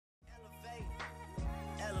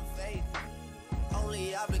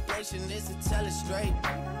obligation is to tell it straight.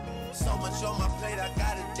 So much on my plate, I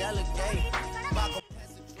gotta delegate.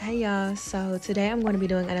 Hey y'all, so today I'm going to be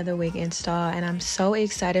doing another wig install, and I'm so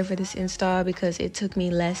excited for this install because it took me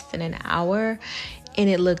less than an hour and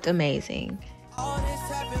it looked amazing. All this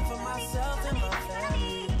happened for myself and my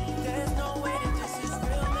family. There's no way that this is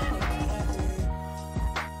real, man, it can't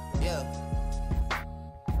be.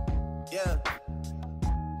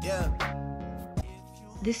 Yeah.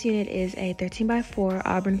 This unit is a 13x4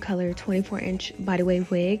 auburn color 24-inch body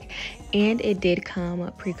wave wig, and it did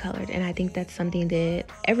come pre-colored, and I think that's something that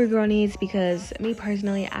every girl needs because me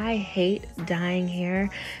personally, I hate dyeing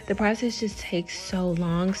hair. The process just takes so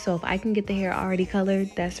long, so if I can get the hair already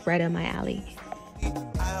colored, that's right up my alley.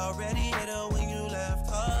 I already hit her when you left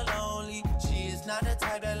her lonely. She is not the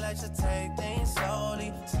type that likes to take things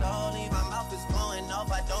slowly. My mouth is going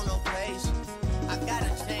off, I don't know patience. I got a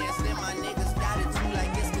chance, then my niggas got it too, like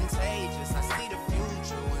it's contagious. I see the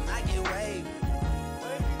future when I get wavy,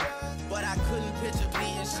 but I couldn't picture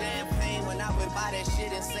beating champagne when I would buy that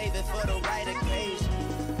shit and save it for the right occasion.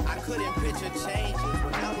 I couldn't picture changes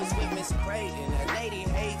when I was with Miss Creighton. That lady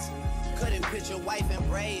hates me. Couldn't picture wife and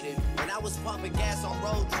braided when I was pumping gas on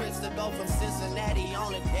road trips to go from Cincinnati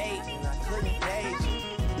on a date, and I couldn't gauge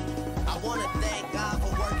it. I want to thank God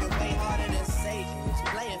for working way harder than Satan. It's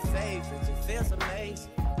playing favorites, it feels amazing.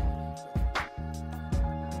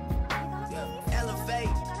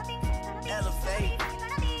 Elevate.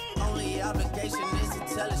 Only obligation is to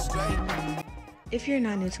tell it straight. If you're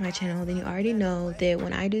not new to my channel, then you already know that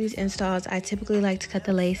when I do these installs, I typically like to cut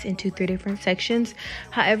the lace into 3 different sections.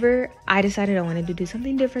 However, I decided I wanted to do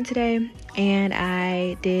something different today, and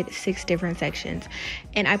I did 6 different sections.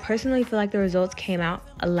 And I personally feel like the results came out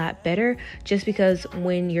a lot better just because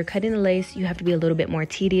when you're cutting the lace, you have to be a little bit more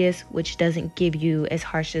tedious, which doesn't give you as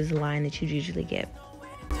harsh as the line that you usually get.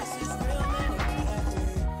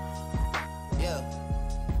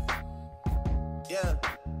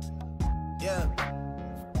 Yeah.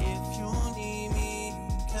 If you need me,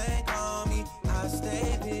 you can't call me. I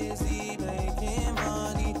stay busy making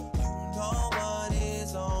money. You know what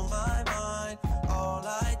is on my mind. All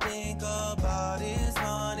I think about is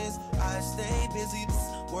honest. I stay busy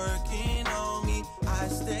working on me. I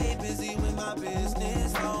stay busy with my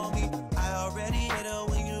business on me. I already hit her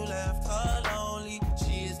when you left her lonely.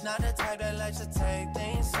 She is not the type that likes to take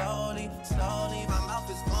things slowly. My mouth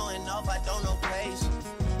is going off, I don't know patience.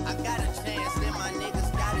 I got a chance, then my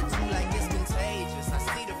niggas got it too, like it's contagious. I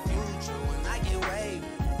see the future when I get wavy,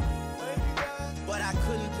 but I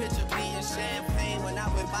couldn't picture beating champagne when I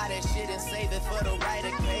would buy that shit and save it for the right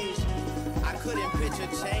occasion. I couldn't picture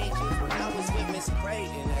changes when I was with Miss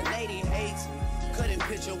Creighton. That lady hates me. Couldn't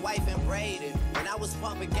picture wife and braided when I was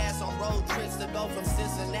pumping gas on road trips to go from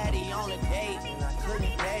Cincinnati on a date, and I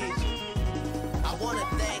couldn't gauge it. I want to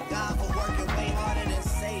thank God for working way harder than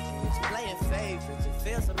Satan. It's playing favorites, it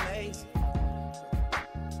feels amazing.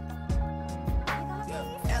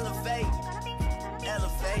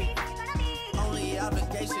 Elevate. Only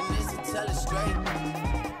obligation is to tell it straight.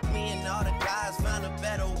 Me and all the guys found a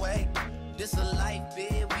better way. This a life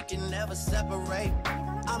bid, we can never separate.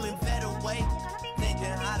 I'm in better way, thinking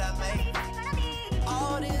how'd I make.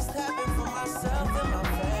 All this happened for myself and my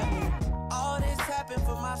family. All this happened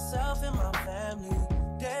for myself and my family.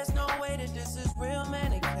 There's no way that this is real,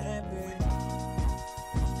 man, it can't be.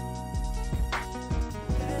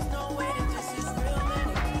 There's no way that this is real, man,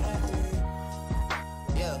 it can't be.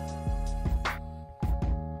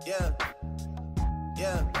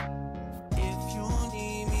 Yeah. If you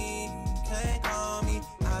need me, you can't call me.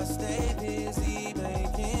 I stay busy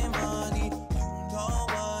making money. You know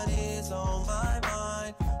what is on my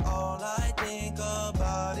mind. All I think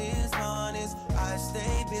about is honest. I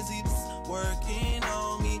stay busy working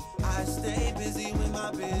on me. I stay busy with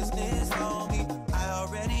my business on me. I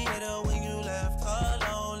already hit her when you left her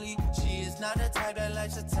lonely. She is not the type that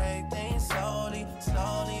likes to take things slowly.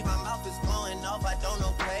 My mouth is going off, I don't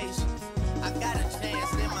know patience. I got a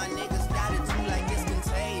chance, then my niggas got it too, like it's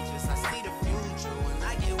contagious. I see the future when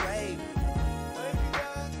I get wavy,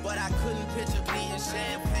 but I couldn't picture beating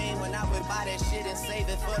champagne when I would buy that shit and save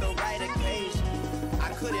it for the right occasion. I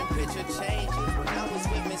couldn't picture changes when I was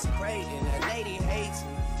with Miss Creighton. That lady hates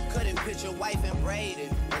me. Couldn't picture wife and braided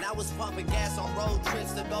when I was pumping gas on road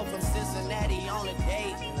trips to go from Cincinnati on a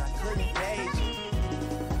date, and I couldn't gauge it.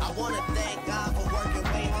 I want to thank God for working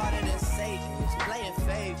way harder than Satan. It's playing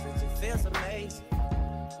favorites, it feels amazing.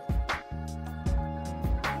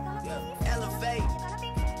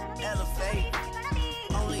 Elevate.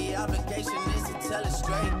 Only obligation is to tell it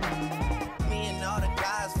straight. Me and all the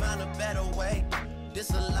guys found a better way. This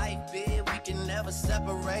a life bid, we can never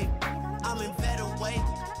separate. I'm in better way,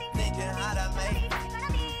 thinking how'd I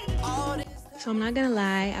make all this. So I'm not gonna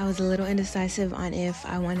lie, I was a little indecisive on if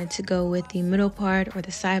I wanted to go with the middle part or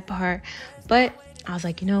the side part, but I was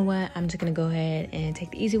like, you know what, I'm just gonna go ahead and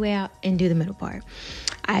take the easy way out and do the middle part.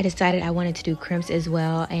 I decided I wanted to do crimps as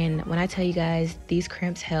well, and when I tell you guys, these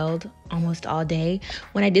crimps held almost all day.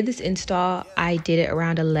 When I did this install, I did it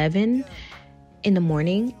around 11 in the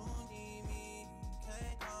morning.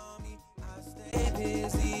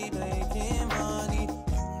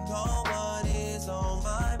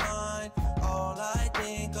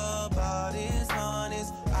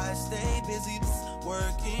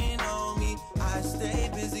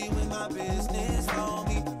 Business on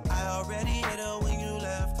me. I already hit her when you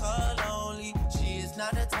left her lonely. She is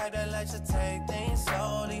not the type that likes to take things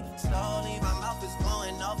slowly. My mouth is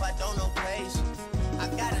going off, I don't know patience. I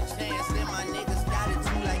got a chance, then my niggas got it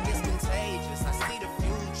too, like it's contagious. I see the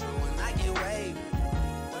future when I get wavy,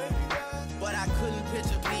 but I couldn't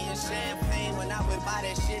picture being champagne when I would buy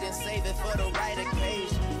that shit and save it for the right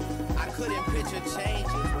occasion. I couldn't picture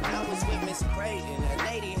changes when I was with Miss Creighton.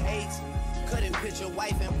 That lady hates me. Couldn't picture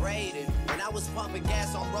wife and braided when I was pumping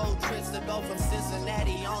gas on road trips to go from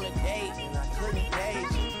Cincinnati on a date, and I couldn't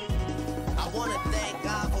gauge it. I want to thank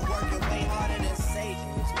God for working way harder than Satan.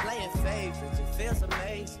 It's playing favorites, it feels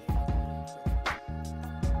amazing.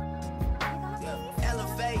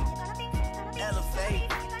 Elevate,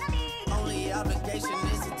 elevate. Only obligation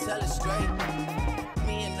is to tell it straight.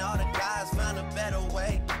 Me and all the guys found a better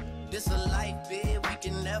way. This a life bid, we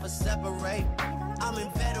can never separate. I'm in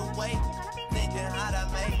better way, thinking how'd I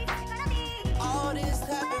make all this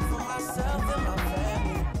happen for myself and my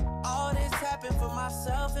family. All this happened for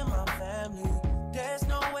myself and my family. There's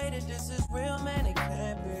no way that this is real, man, it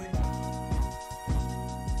can't be.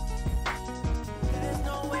 There's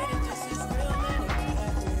no way that this is real, man, it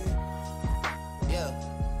can't be.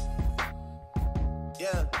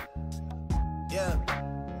 Yeah.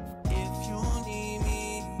 If you need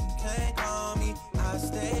me, you can't call me. I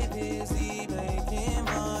stay busy making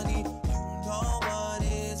money. You know what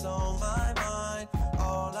is on my mind.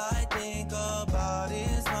 All I think about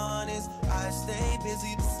is honest. I stay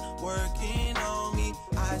busy working on me.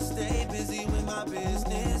 I stay busy with my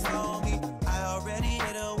business on me. I already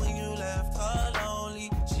hit her when you left her lonely.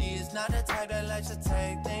 She is not the type that likes to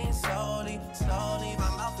take things slowly. My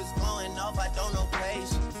mouth is going off, I don't know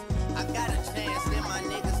patience. I got a chance, then my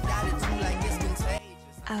niggas got it too, like it's contagious.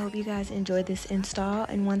 I hope you guys enjoyed this install,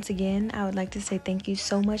 and once again, I would like to say thank you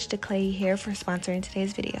so much to Klaiyi Hair for sponsoring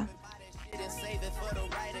today's video.